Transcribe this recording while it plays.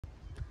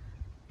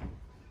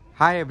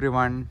Hi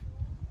everyone,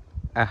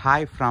 a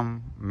hi from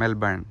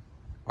Melbourne,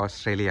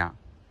 Australia.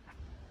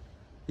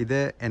 ഇത്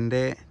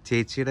എൻ്റെ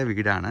ചേച്ചിയുടെ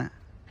വീടാണ്.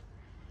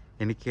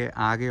 എനിക്ക്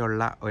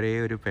ആകെയുള്ള ഒരേ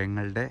ഒരു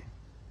പെങ്ങളുടെ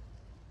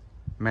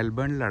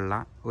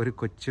മെൽബണിലുള്ള ഒരു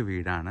കൊച്ചു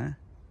വീടാണ്.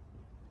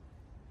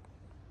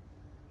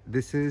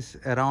 This is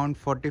around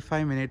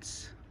 45 minutes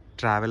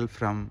travel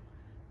from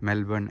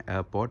Melbourne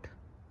airport.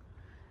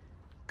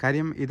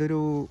 കാര്യം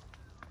ഇതൊരു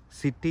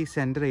സിറ്റി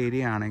സെൻറ്റർ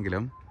ഏരിയ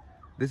ആണെങ്കിലും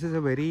this is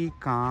a very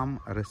calm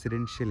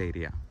residential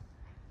area.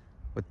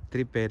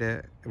 ഒത്തിരി പേര്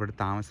ഇവിടെ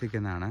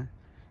താമസിക്കുന്നതാണ്.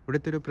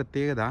 ഇവിടുത്തെ ഒരു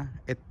പ്രത്യേകത,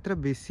 എത്ര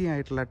ബിസി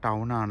ആയിട്ടുള്ള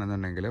ടൗൺ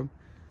ആണെന്നുണ്ടെങ്കിലും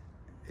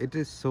it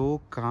is so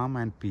calm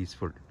and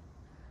peaceful.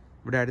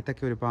 ഇവിടെ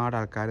അടുത്തൊക്കെ ഒരുപാട്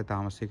ആൾക്കാർ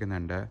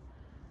താമസിക്കുന്നുണ്ട്.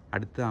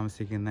 അടുത്ത്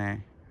താമസിക്കുന്ന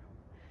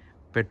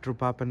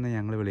പെട്രുപാപ്പൻ എന്ന്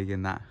ഞങ്ങൾ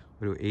വിളിക്കുന്ന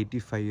ഒരു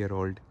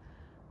 85-year-old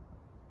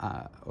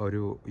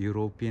ഒരു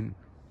യൂറോപ്യൻ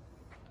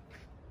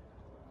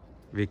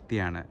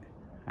വ്യക്തിയാണ്.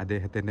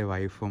 അദ്ദേഹത്തിൻ്റെ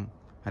വൈഫും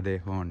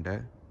അദ്ദേഹവും ഉണ്ട്.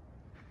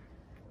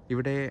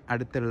 ഇവിടെ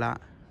അടുത്തുള്ള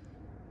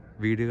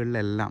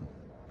വീടുകളിലെല്ലാം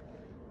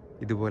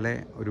ഇതുപോലെ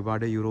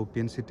ഒരുപാട്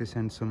യൂറോപ്യൻ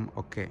സിറ്റിസൺസും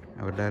ഒക്കെ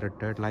അവരുടെ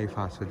റിട്ടയർഡ് ലൈഫ്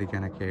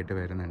ആസ്വദിക്കാനൊക്കെ ആയിട്ട്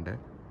വരുന്നുണ്ട്.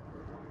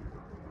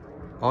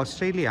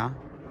 Australia,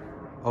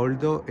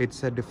 although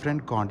it's A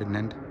different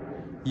continent,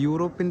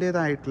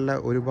 യൂറോപ്പിൻ്റേതായിട്ടുള്ള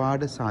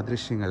ഒരുപാട്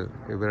സാദൃശ്യങ്ങൾ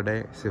ഇവരുടെ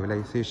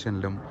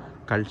സിവിലൈസേഷനിലും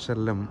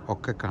കൾച്ചറിലും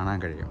ഒക്കെ കാണാൻ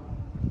കഴിയും.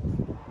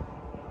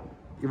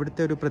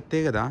 ഇവിടുത്തെ ഒരു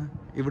പ്രത്യേകത,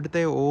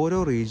 ഇവിടുത്തെ ഓരോ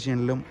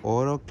റീജിയനിലും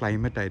ഓരോ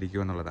ക്ലൈമറ്റ്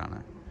ആയിരിക്കും എന്നുള്ളതാണ്.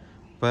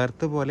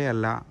 പെർത്ത്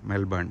പോലെയല്ല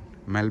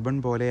മെൽബൺ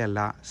പോലെയല്ല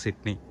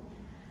സിഡ്നി.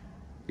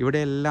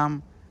 ഇവിടെയെല്ലാം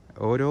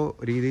ഓരോ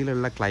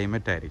രീതിയിലുള്ള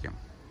ക്ലൈമറ്റ് ആയിരിക്കും.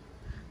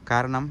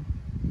 കാരണം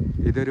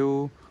ഇതൊരു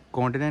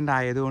കോണ്ടിനെൻ്റ്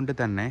ആയതുകൊണ്ട്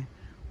തന്നെ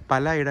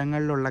പല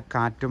ഇടങ്ങളിലുള്ള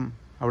കാറ്റും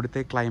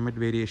അവിടുത്തെ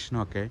ക്ലൈമറ്റ്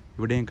വേരിയേഷനും ഒക്കെ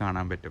ഇവിടെയും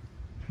കാണാൻ പറ്റും.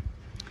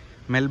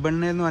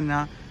 മെൽബണിനെന്ന്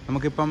പറഞ്ഞാൽ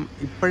നമുക്കിപ്പം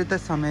ഇപ്പോഴത്തെ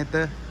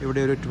സമയത്ത്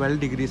ഇവിടെ ഒരു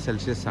 12 ഡിഗ്രി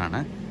സെൽഷ്യസ്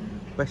ആണ്.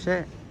 പക്ഷേ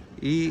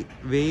ഈ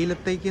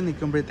വെയിലത്തേക്ക്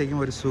നിൽക്കുമ്പോഴത്തേക്കും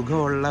ഒരു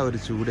സുഖമുള്ള ഒരു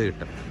ചൂട്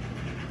കിട്ടും.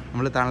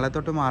 നമ്മൾ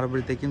തണലത്തോട്ട്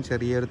മാറുമ്പോഴത്തേക്കും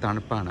ചെറിയൊരു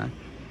തണുപ്പാണ്.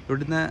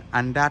 ഇവിടുന്ന്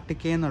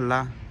അന്റാർട്ടിക്കയിൽ നിന്നുള്ള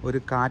ഒരു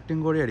കാറ്റും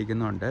കൂടി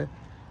അടിക്കുന്നുണ്ട്.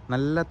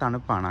 നല്ല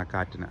തണുപ്പാണ് ആ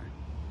കാറ്റിന്.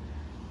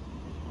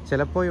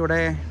 ചിലപ്പോൾ ഇവിടെ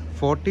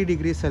 40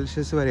 ഡിഗ്രി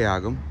സെൽഷ്യസ് വരെ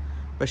ആകും.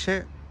 പക്ഷേ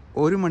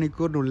ഒരു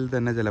മണിക്കൂറിനുള്ളിൽ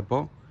തന്നെ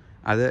ചിലപ്പോൾ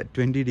അത്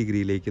 20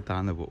 ഡിഗ്രിയിലേക്ക്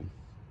താന്നു പോകും.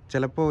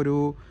 ചിലപ്പോൾ ഒരു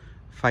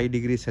 5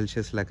 ഡിഗ്രി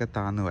സെൽഷ്യസിലൊക്കെ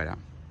താന്നു വരാം.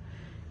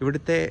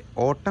 ഇവിടുത്തെ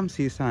ഓട്ടം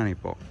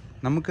സീസണാണിപ്പോൾ.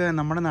 നമുക്ക്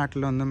നമ്മുടെ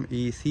നാട്ടിലൊന്നും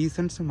ഈ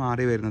സീസൺസ്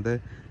മാറി വരുന്നത്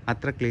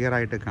അത്ര ക്ലിയർ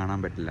ആയിട്ട് കാണാൻ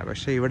പറ്റില്ല.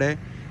 പക്ഷേ ഇവിടെ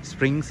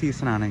സ്പ്രിംഗ്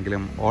സീസൺ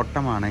ആണെങ്കിലും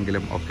ഓട്ടം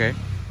ആണെങ്കിലും ഒക്കെ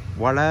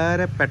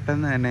വളരെ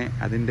പെട്ടെന്ന് തന്നെ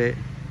അതിൻ്റെ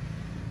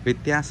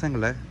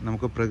വ്യത്യാസങ്ങൾ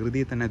നമുക്ക്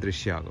പ്രകൃതിയിൽ തന്നെ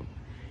ദൃശ്യമാകും.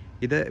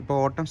 ഇത് ഇപ്പോൾ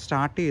ഓട്ടം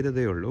സ്റ്റാർട്ട്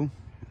ചെയ്തതേ ഉള്ളൂ.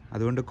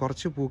 അതുകൊണ്ട്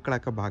കുറച്ച്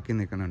പൂക്കളൊക്കെ ബാക്കി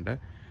നിൽക്കുന്നുണ്ട്.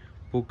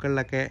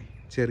 പൂക്കളിലൊക്കെ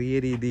ചെറിയ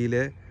രീതിയിൽ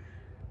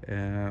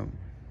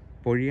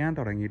പൊഴിയാൻ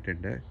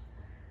തുടങ്ങിയിട്ടുണ്ട്.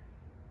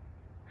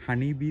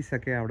 ഹണി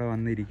ബീസൊക്കെ അവിടെ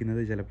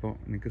വന്നിരിക്കുന്നത് ചിലപ്പോൾ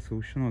നിങ്ങൾക്ക്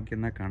സൂക്ഷിച്ച്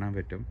നോക്കിയെന്നാൽ കാണാൻ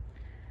പറ്റും.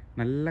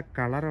 നല്ല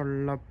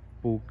കളറുള്ള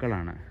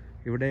പൂക്കളാണ്.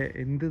 ഇവിടെ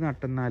എന്ത്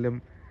നട്ടെന്നാലും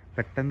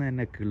പെട്ടെന്ന്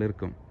തന്നെ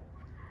കിളിർക്കും.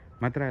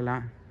 മാത്രമല്ല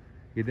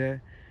ഇത്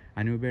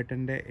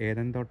അനൂപേട്ടൻ്റെ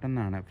ഏദൻ തോട്ടം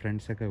എന്നാണ്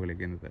ഫ്രണ്ട്സൊക്കെ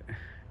വിളിക്കുന്നത്.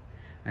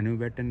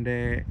 അനൂപേട്ടൻ്റെ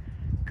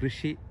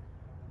കൃഷി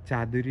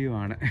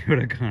ചാതുര്യമാണ്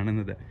ഇവിടെ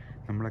കാണുന്നത്.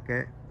 നമ്മളൊക്കെ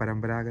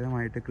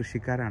പരമ്പരാഗതമായിട്ട്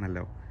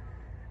കൃഷിക്കാരാണല്ലോ.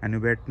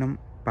 അനൂപേട്ടനും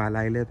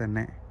പാലായിലെ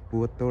തന്നെ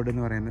പൂവത്തോട്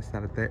എന്ന് പറയുന്ന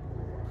സ്ഥലത്തെ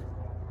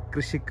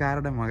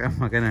കൃഷിക്കാരുടെ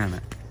മകനാണ്.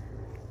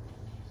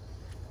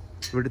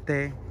 ഇവിടുത്തെ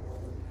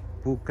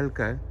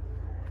പൂക്കൾക്ക്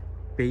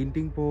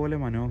പെയിൻറ്റിങ് പോലെ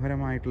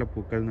മനോഹരമായിട്ടുള്ള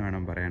പൂക്കൾ എന്ന്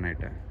വേണം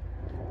പറയാനായിട്ട്.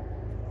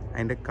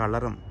 അതിൻ്റെ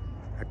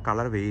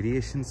കളർ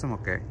വേരിയേഷൻസും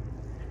ഒക്കെ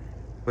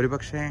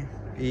ഒരുപക്ഷെ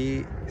ഈ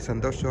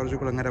സന്തോഷ്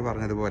ജോർജ് കുളങ്ങര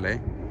പറഞ്ഞതുപോലെ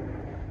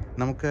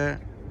നമുക്ക്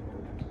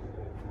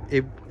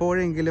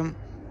എപ്പോഴെങ്കിലും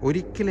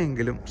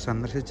ഒരിക്കലെങ്കിലും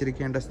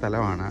സന്ദർശിച്ചിരിക്കേണ്ട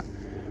സ്ഥലമാണ്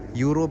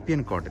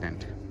യൂറോപ്യൻ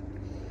കോണ്ടിനെൻറ്റ്.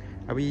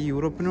 അപ്പോൾ ഈ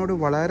യൂറോപ്പിനോട്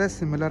വളരെ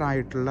സിമിലർ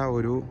ആയിട്ടുള്ള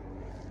ഒരു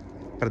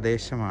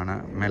പ്രദേശമാണ്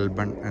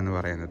മെൽബൺ എന്ന്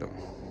പറയുന്നത്.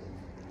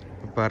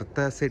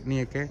 പെർത്ത്,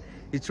 സിഡ്നിയൊക്കെ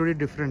ഇച്ചിരി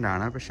ഡിഫറെൻ്റ്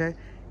ആണ്. പക്ഷേ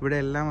ഇവിടെ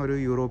എല്ലാം ഒരു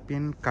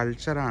യൂറോപ്യൻ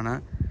കൾച്ചറാണ്.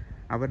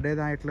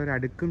 അവരുടേതായിട്ടുള്ളൊരു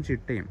അടുക്കും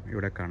ചിട്ടയും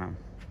ഇവിടെ കാണാം.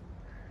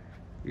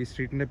 ഈ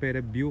സ്ട്രീറ്റിൻ്റെ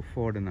പേര്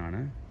ബ്യൂഫോർഡ്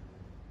എന്നാണ്.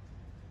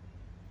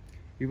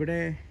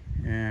 ഇവിടെ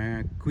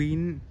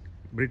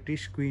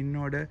ബ്രിട്ടീഷ്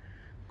ക്വീനിനോട്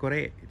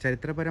കുറേ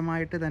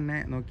ചരിത്രപരമായിട്ട് തന്നെ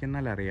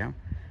നോക്കിയെന്നാൽ അറിയാം,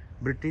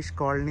 ബ്രിട്ടീഷ്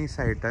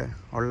കോളനീസായിട്ട്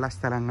ഉള്ള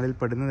സ്ഥലങ്ങളിൽ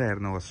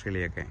പെടുന്നതായിരുന്നു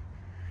ഓസ്ട്രേലിയയൊക്കെ.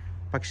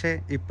 പക്ഷേ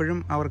ഇപ്പോഴും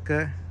അവർക്ക്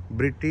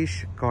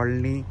ബ്രിട്ടീഷ്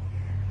കോളനി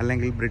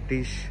അല്ലെങ്കിൽ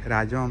ബ്രിട്ടീഷ്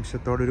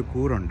രാജവംശത്തോടൊരു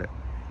കൂറുണ്ട്.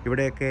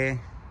 ഇവിടെയൊക്കെ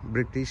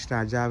ബ്രിട്ടീഷ്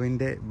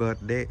രാജാവിൻ്റെ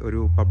ബർത്ത്ഡേ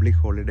ഒരു പബ്ലിക്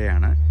ഹോളിഡേ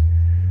ആണ്.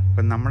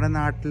 ഇപ്പം നമ്മുടെ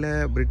നാട്ടിൽ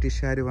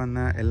ബ്രിട്ടീഷുകാർ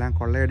വന്ന് എല്ലാം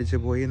കൊള്ളയടിച്ച്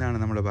പോയി എന്നാണ്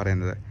നമ്മൾ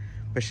പറയുന്നത്.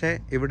 പക്ഷേ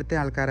ഇവിടുത്തെ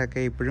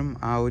ആൾക്കാരൊക്കെ ഇപ്പോഴും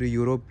ആ ഒരു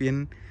യൂറോപ്യൻ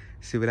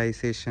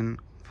സിവിലൈസേഷൻ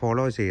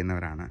ഫോളോ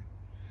ചെയ്യുന്നവരാണ്.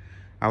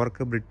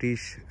 അവർക്ക്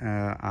ബ്രിട്ടീഷ്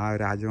ആ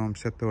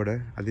രാജവംശത്തോട്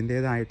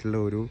അതിൻ്റേതായിട്ടുള്ള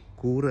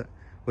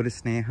ഒരു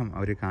സ്നേഹം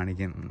അവർ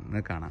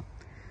കാണിക്കുന്നത് കാണാം.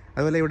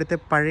 അതുപോലെ ഇവിടുത്തെ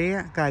പഴയ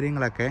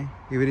കാര്യങ്ങളൊക്കെ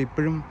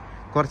ഇവരിപ്പോഴും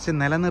കുറച്ച്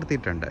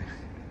നിലനിർത്തിയിട്ടുണ്ട്.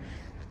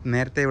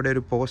 നേരത്തെ ഇവിടെ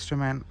ഒരു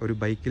പോസ്റ്റ്മാൻ ഒരു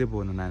ബൈക്കിൽ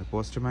പോകുന്നുണ്ടായിരുന്നു.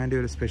 പോസ്റ്റ്മാൻ്റെ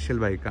ഒരു സ്പെഷ്യൽ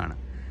ബൈക്കാണ്.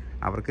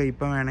 അവർക്ക്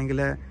ഇപ്പം വേണമെങ്കിൽ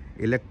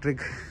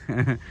ഇലക്ട്രിക്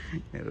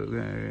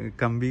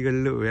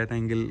കമ്പികളിൽ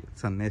വേണമെങ്കിൽ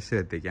സന്ദേശം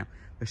എത്തിക്കാം.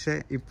 പക്ഷേ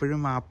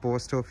ഇപ്പോഴും ആ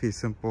പോസ്റ്റ്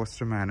ഓഫീസും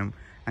പോസ്റ്റ്മാനും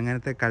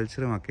അങ്ങനത്തെ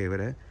കൾച്ചറുമൊക്കെ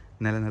ഇവർ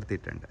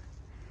നിലനിർത്തിയിട്ടുണ്ട്.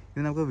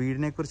 ഇനി നമുക്ക്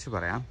വീടിനെക്കുറിച്ച്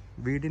പറയാം.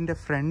 വീടിൻ്റെ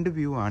ഫ്രണ്ട്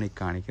വ്യൂ ആണ് ഈ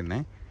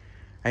കാണിക്കുന്നത്.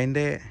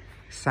 അതിൻ്റെ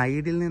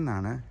സൈഡിൽ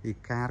നിന്നാണ് ഈ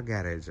കാർ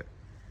ഗാരേജ്.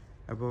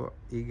 അപ്പോൾ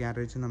ഈ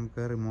ഗാരേജ്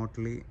നമുക്ക്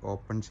റിമോട്ട്ലി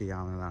ഓപ്പൺ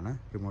ചെയ്യാവുന്നതാണ്,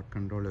 റിമോട്ട്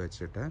കൺട്രോൾ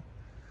വെച്ചിട്ട്.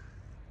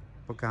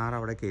 അപ്പോൾ കാർ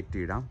അവിടെ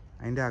കയറ്റിയിടാം.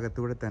 അതിൻ്റെ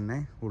അകത്തൂടെ തന്നെ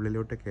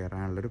ഉള്ളിലോട്ട്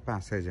കയറാനുള്ളൊരു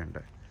പാസേജ്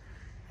ഉണ്ട്.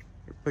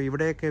 ഇപ്പോൾ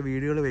ഇവിടെയൊക്കെ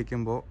വീടുകൾ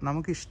വയ്ക്കുമ്പോൾ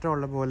നമുക്ക്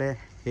ഇഷ്ടമുള്ള പോലെ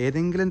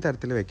ഏതെങ്കിലും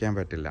തരത്തിൽ വെക്കാൻ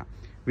പറ്റില്ല.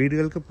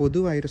 വീടുകൾക്ക്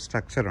പൊതുവായൊരു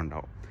സ്ട്രക്ചർ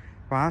ഉണ്ടാവും.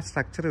 അപ്പോൾ ആ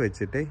സ്ട്രക്ചർ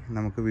വെച്ചിട്ട്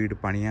നമുക്ക് വീട്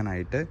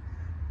പണിയാനായിട്ട്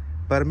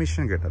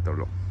പെർമിഷൻ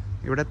കിട്ടത്തുള്ളൂ.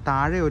 ഇവിടെ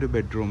താഴെ ഒരു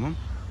ബെഡ്റൂമും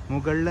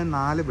മുകളിൽ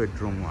 4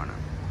 ബെഡ്റൂമുമാണ്.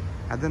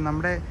 അത്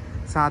നമ്മുടെ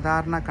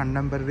സാധാരണ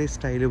കണ്ടംപററി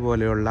സ്റ്റൈല്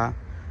പോലെയുള്ള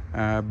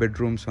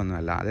ബെഡ്റൂംസ്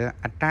ഒന്നുമല്ല. അത്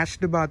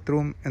അറ്റാച്ച്ഡ്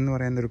ബാത്റൂം എന്ന്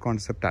പറയുന്നൊരു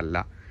കോൺസെപ്റ്റ്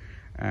അല്ല.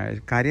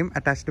 കാര്യം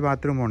അറ്റാച്ച്ഡ്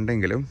ബാത്റൂം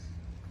ഉണ്ടെങ്കിലും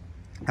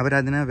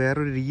അവരതിന്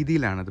വേറൊരു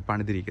രീതിയിലാണ് അത്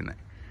പണിതിരിക്കുന്നത്.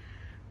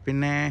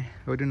 പിന്നെ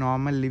ഒരു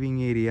നോർമൽ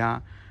ലിവിങ് ഏരിയ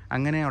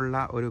അങ്ങനെയുള്ള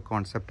ഒരു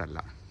കോൺസെപ്റ്റ് അല്ല.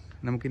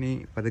 നമുക്കിനി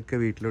പതുക്കെ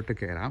വീട്ടിലോട്ട്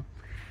കയറാം.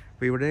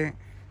 അപ്പോൾ ഇവിടെ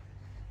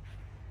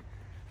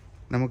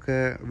നമുക്ക്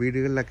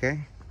വീടുകളിലൊക്കെ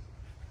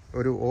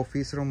ഒരു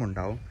ഓഫീസ് റൂം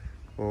ഉണ്ടാവും.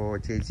 അപ്പോൾ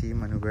ചേച്ചിയും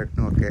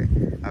മനുവേട്ടനും ഒക്കെ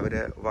അവർ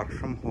work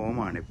from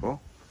ഹോമാണിപ്പോൾ.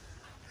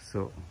 So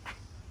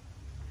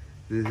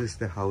this is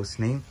the house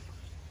name.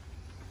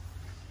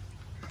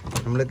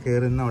 നമ്മൾ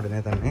കയറുന്ന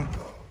ഉടനെ തന്നെ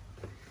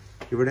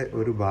ഇവിടെ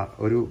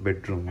ഒരു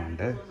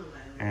ബെഡ്റൂമുണ്ട്.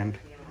 And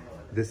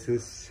this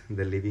is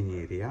the living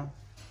area.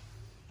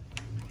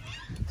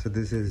 So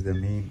this is the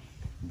main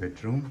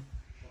bedroom,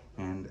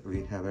 and we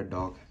have a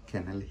dog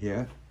kennel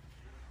here.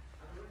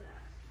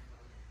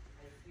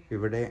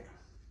 ഇവിടെ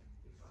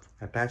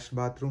അറ്റാച്ച്ഡ്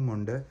ബാത്റൂം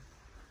ഉണ്ട്.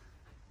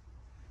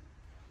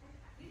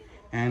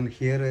 And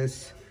here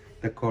is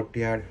the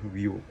courtyard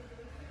view.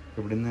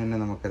 ഇവിടുന്ന് തന്നെ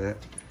നമുക്കത്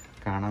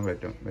കാണാൻ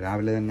പറ്റും.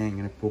 രാവിലെ തന്നെ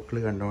ഇങ്ങനെ പൂക്കൾ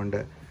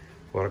കണ്ടുകൊണ്ട്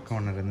ഉറക്കം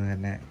ഉണരുന്നത്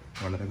തന്നെ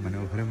വളരെ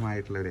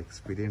മനോഹരമായിട്ടുള്ളൊരു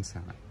എക്സ്പീരിയൻസ്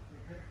ആണ്.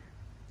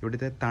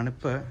 ഇവിടുത്തെ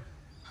തണുപ്പ്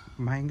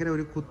ഭയങ്കര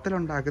ഒരു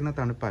കുത്തലുണ്ടാക്കുന്ന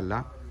തണുപ്പല്ല.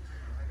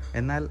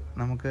 എന്നാൽ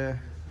നമുക്ക്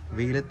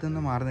വെയിലത്തു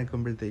നിന്ന് മാറി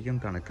നിൽക്കുമ്പോഴത്തേക്കും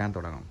തണുക്കാൻ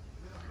തുടങ്ങും.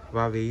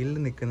 അപ്പോൾ ആ വെയിലിൽ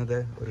നിൽക്കുന്നത്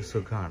ഒരു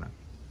സുഖമാണ്.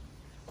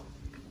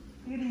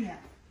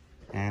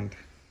 And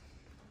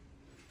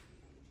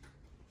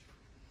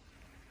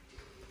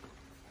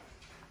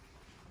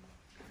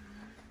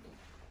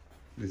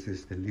this is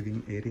the living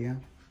area.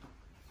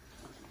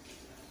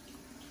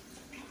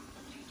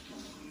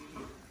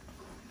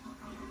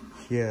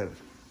 Here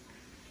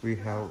we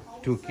have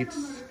 2 kids.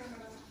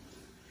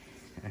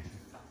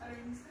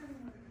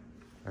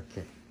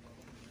 Okay.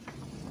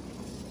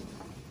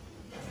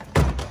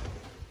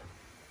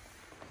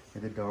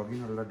 ഇത്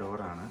ഡോഗിനുള്ള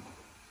ഡോറാണ്.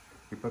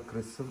 ഇപ്പോൾ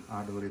ക്രിസും ആ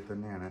ഡോറിൽ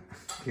തന്നെയാണ്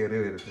കയറി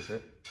വരുന്നത്.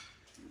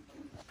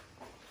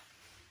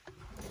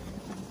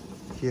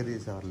 Here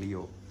is our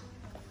Leo.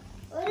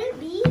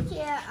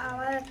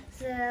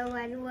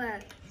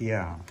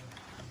 Yeah.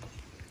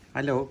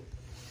 Hello.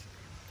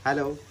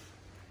 Hello.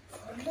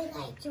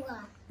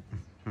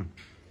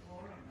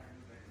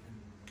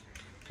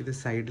 ഇത്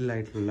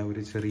സൈഡിലായിട്ടുള്ള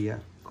ഒരു ചെറിയ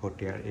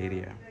കോർട്ട്യാർഡ്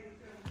ഏരിയ.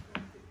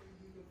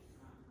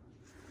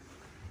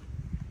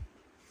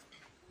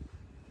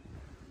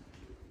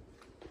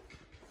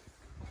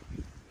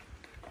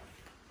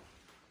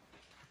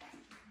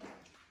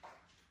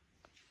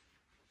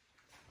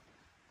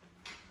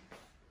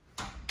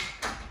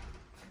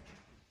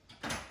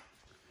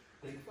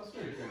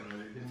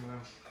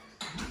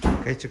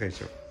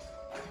 കഴിച്ചോ